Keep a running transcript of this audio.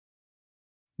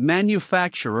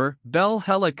Manufacturer, Bell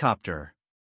Helicopter.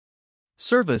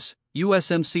 Service,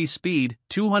 USMC speed,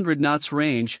 200 knots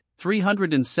range,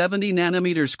 370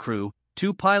 nanometers crew,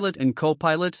 2 pilot and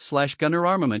co-pilot/gunner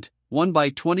armament,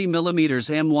 1x20mm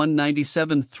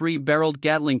M197 3-barreled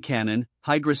Gatling cannon,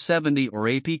 Hydra 70 or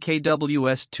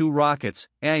APKWS-2 rockets,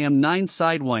 AM-9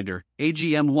 Sidewinder,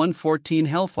 AGM-114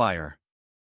 Hellfire.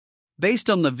 Based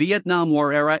on the Vietnam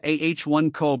War era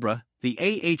AH-1 Cobra, the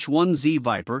AH-1Z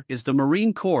Viper is the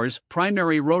Marine Corps'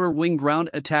 primary rotor-wing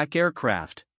ground attack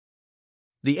aircraft.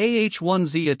 The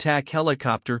AH-1Z attack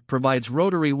helicopter provides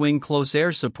rotary wing close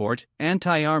air support,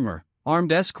 anti-armor,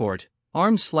 armed escort,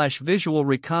 arms/visual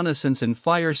reconnaissance and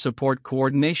fire support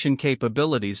coordination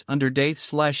capabilities under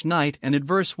day/night and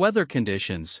adverse weather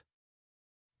conditions.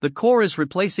 The Corps is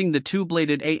replacing the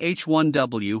two-bladed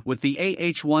AH-1W with the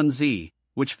AH-1Z,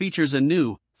 which features a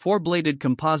new, four-bladed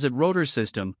composite rotor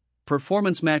system,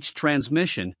 performance-matched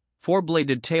transmission,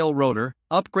 four-bladed tail rotor,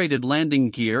 upgraded landing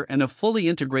gear and a fully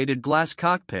integrated glass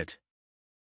cockpit.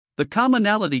 The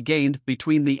commonality gained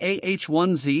between the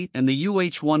AH-1Z and the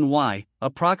UH-1Y,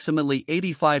 approximately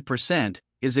 85%,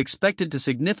 is expected to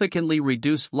significantly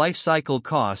reduce life cycle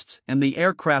costs and the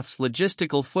aircraft's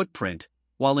logistical footprint,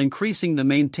 while increasing the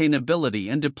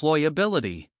maintainability and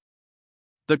deployability.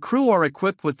 The crew are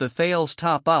equipped with the Thales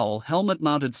Top Owl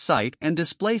helmet-mounted sight and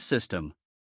display system.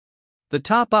 The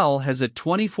Top Owl has a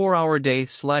 24-hour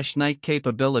day/night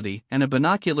capability and a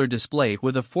binocular display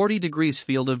with a 40 degrees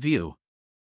field of view.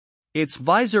 Its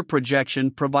visor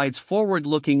projection provides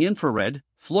forward-looking infrared,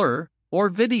 FLIR, or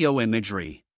video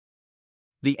imagery.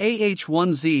 The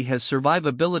AH-1Z has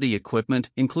survivability equipment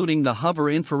including the Hover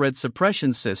Infrared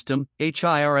Suppression System,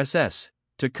 HIRSS,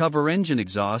 to cover engine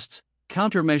exhausts,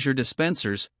 countermeasure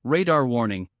dispensers, radar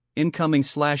warning,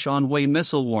 incoming/on-way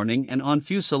missile warning and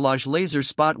on-fuselage laser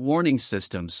spot warning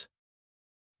systems.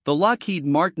 The Lockheed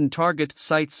Martin Target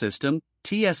Sight System,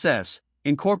 TSS,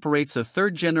 incorporates a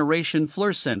third-generation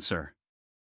FLIR sensor.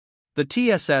 The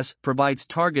TSS provides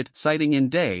target sighting in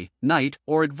day, night,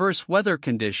 or adverse weather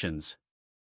conditions.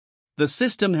 The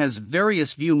system has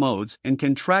various view modes and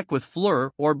can track with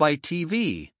FLIR or by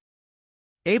TV.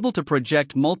 Able to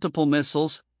project multiple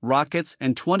missiles, rockets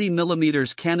and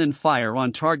 20mm cannon fire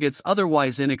on targets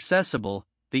otherwise inaccessible,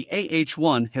 the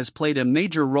AH-1 has played a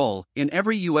major role in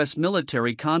every U.S.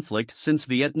 military conflict since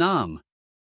Vietnam.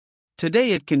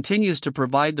 Today it continues to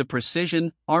provide the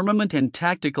precision, armament and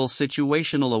tactical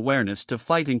situational awareness to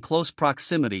fight in close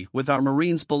proximity with our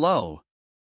Marines below.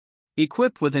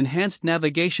 Equipped with enhanced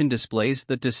navigation displays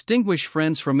that distinguish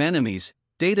friends from enemies,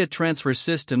 data transfer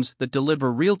systems that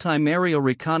deliver real-time aerial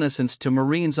reconnaissance to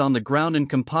Marines on the ground and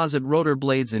composite rotor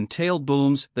blades and tail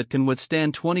booms that can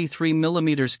withstand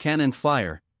 23mm cannon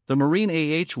fire, the Marine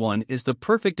AH-1 is the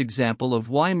perfect example of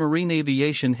why marine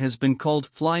aviation has been called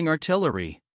flying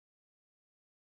artillery.